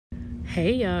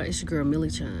Hey y'all, it's your girl Millie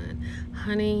Chan.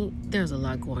 Honey, there's a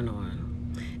lot going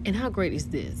on. And how great is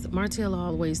this? Martell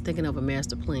always thinking of a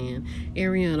master plan.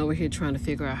 Ariane over here trying to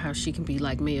figure out how she can be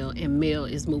like Mel, and Mel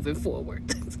is moving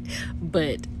forward.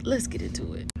 But let's get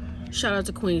into it. Shout out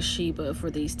to Queen Sheba for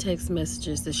these text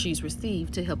messages that she's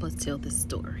received to help us tell this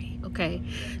story, okay?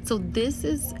 So this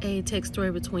is a text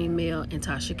story between Mel and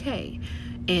Tasha K.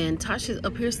 And Tasha's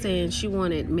up here saying she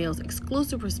wanted Mel's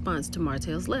exclusive response to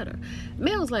Martell's letter.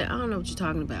 Mel's like, I don't know what you're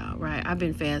talking about, right? I've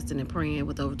been fasting and praying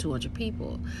with over 200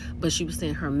 people. But she was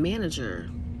saying her manager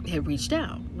had reached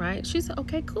out, right? She said,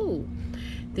 okay, cool.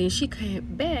 Then she came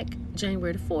back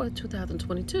January the 4th,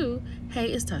 2022.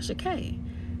 Hey, it's Tasha K.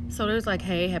 So there's like,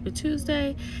 hey, happy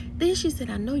Tuesday. Then she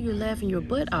said, I know you're laughing your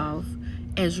butt off,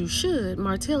 as you should.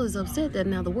 Martell is upset that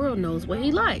now the world knows what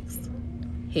he likes.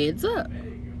 Heads up.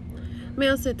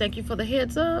 Mel said, thank you for the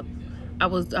heads up.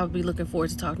 I'll be looking forward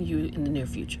to talking to you in the near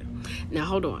future. Now,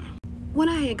 hold on. When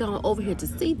I had gone over here to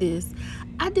see this,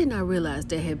 I did not realize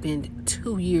that had been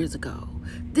 2 years ago.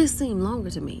 This seemed longer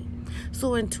to me.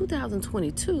 So in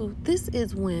 2022, this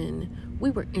is when we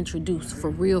were introduced for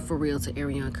real to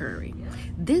Ariane Curry.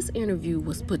 This interview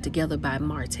was put together by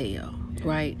Martell,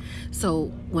 right? So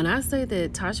when I say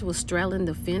that Tasha was straddling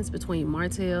the fence between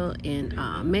Martell and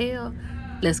Mel,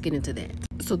 let's get into that.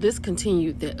 So this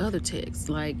continued the other texts.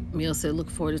 Like Mel said, look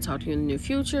forward to talking to you in the near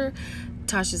future.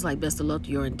 Tasha's like, best of luck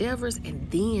to your endeavors. And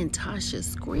then Tasha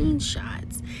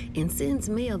screenshots and sends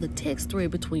Mel the text thread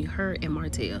between her and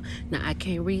Martell. Now, I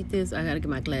can't read this. I got to get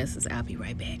my glasses. I'll be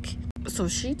right back. So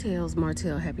she tells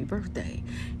Martell happy birthday.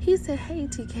 He said, hey,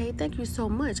 TK, thank you so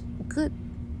much. Good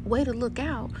way to look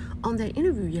out on that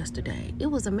interview yesterday. It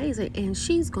was amazing, and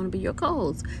she's going to be your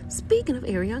co-host. Speaking of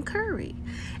Ariane Curry.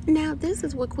 Now, this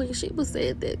is what Queen Sheba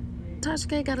said, that Tasha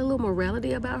K got a little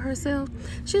morality about herself.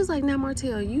 She was like, now,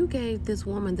 Martell, you gave this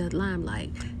woman the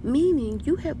limelight, meaning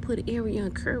you have put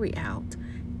Ariane Curry out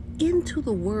into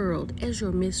the world as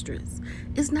your mistress.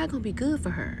 It's not going to be good for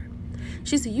her.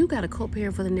 She said, you got a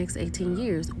co-parent for the next 18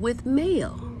 years with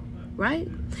Mel, right?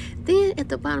 Then at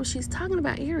the bottom, she's talking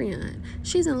about Ariane.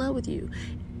 She's in love with you.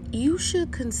 You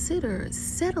should consider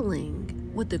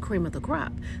settling with the cream of the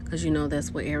crop, because you know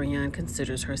that's what Ariane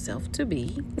considers herself to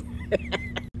be.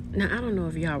 Now, I don't know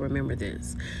if y'all remember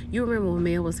this. You remember when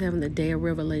Mel was having the day of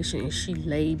revelation and she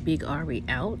laid Big Ari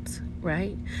out,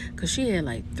 right? Because she had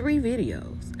like 3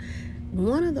 videos.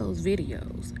 One of those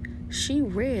videos, she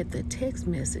read the text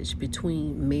message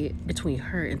between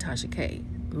her and Tasha K.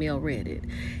 Mel read it.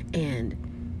 And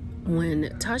when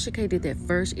Tasha K did that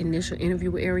first initial interview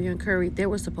with Ariane Curry, there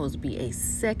was supposed to be a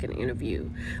second interview,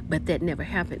 but that never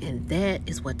happened. And that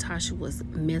is what Tasha was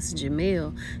messaging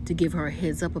Mel to give her a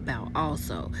heads up about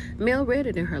also. Mel read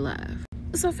it in her live.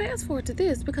 So fast forward to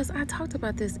this, because I talked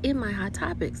about this in my Hot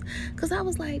Topics, because I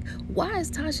was like, why is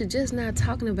Tasha just not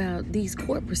talking about these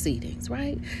court proceedings,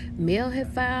 right? Mel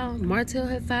had filed, Martell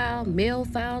had filed, Mel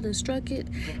filed and struck it,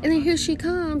 and then here she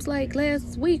comes like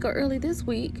last week or early this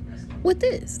week with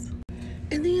this.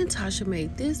 And then Tasha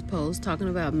made this post talking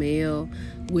about Mel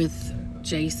with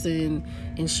Jason,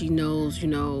 and she knows, you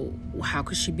know, how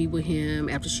could she be with him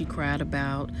after she cried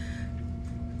about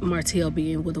Martell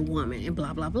being with a woman and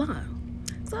blah, blah, blah.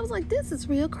 So I was like, this is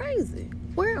real crazy.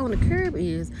 Where on the curb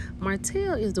is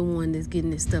Martell is the one that's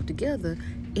getting this stuff together,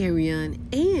 Ariane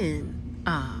and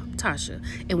Tasha.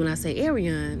 And when I say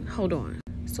Ariane, hold on.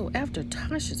 So after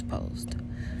Tasha's post,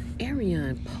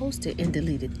 Ariane posted and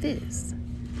deleted this.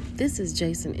 This is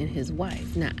Jason and his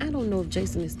wife. Now, I don't know if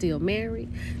Jason is still married.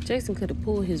 Jason could have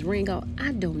pulled his ring out.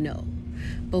 I don't know.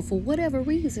 But for whatever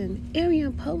reason,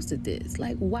 Ariane posted this.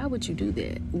 Like, why would you do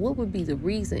that? What would be the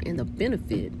reason and the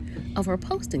benefit of her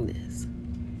posting this?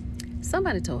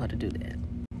 Somebody told her to do that.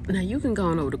 Now, you can go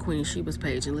on over to Queen Sheba's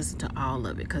page and listen to all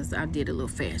of it, because I did a little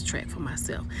fast track for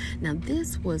myself. Now,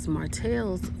 this was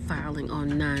Martell's filing on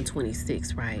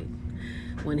 9/26, right?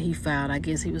 When he filed, I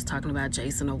guess he was talking about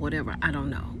Jason or whatever. I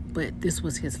don't know. But this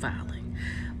was his filing.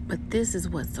 But this is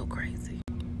what's so crazy.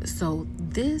 So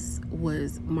this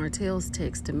was Martell's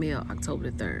text to Mel October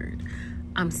the 3rd.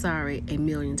 I'm sorry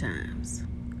 1,000,000 times.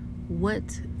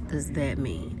 What does that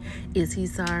mean? Is he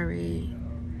sorry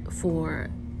for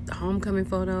the homecoming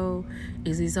photo?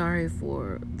 Is he sorry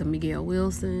for the Miguel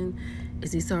Wilson?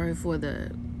 Is he sorry for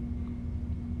the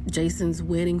Jason's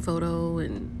wedding photo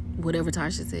and whatever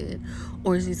Tasha said?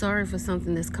 Or is he sorry for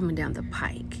something that's coming down the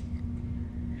pike?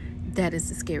 That is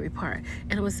the scary part.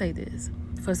 And I would say this,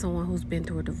 for someone who's been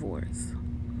through a divorce,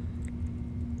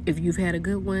 if you've had a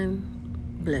good one,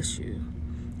 bless you.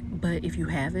 But if you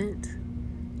haven't,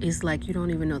 it's like you don't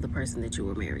even know the person that you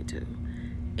were married to.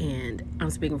 And I'm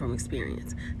speaking from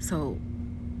experience. So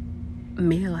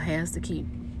Mel has to keep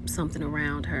something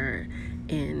around her,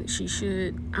 and she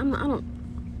should. I don't.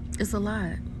 It's a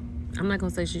lot. I'm not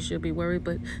gonna say she should be worried,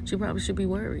 but she probably should be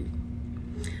worried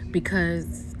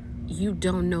because you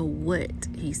don't know what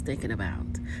he's thinking about.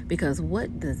 Because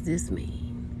what does this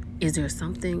mean? Is there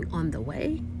something on the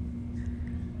way?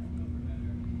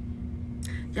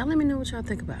 Y'all let me know what y'all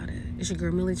think about it. It's your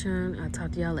girl Millie Chan. I'll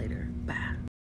talk to y'all later. Bye.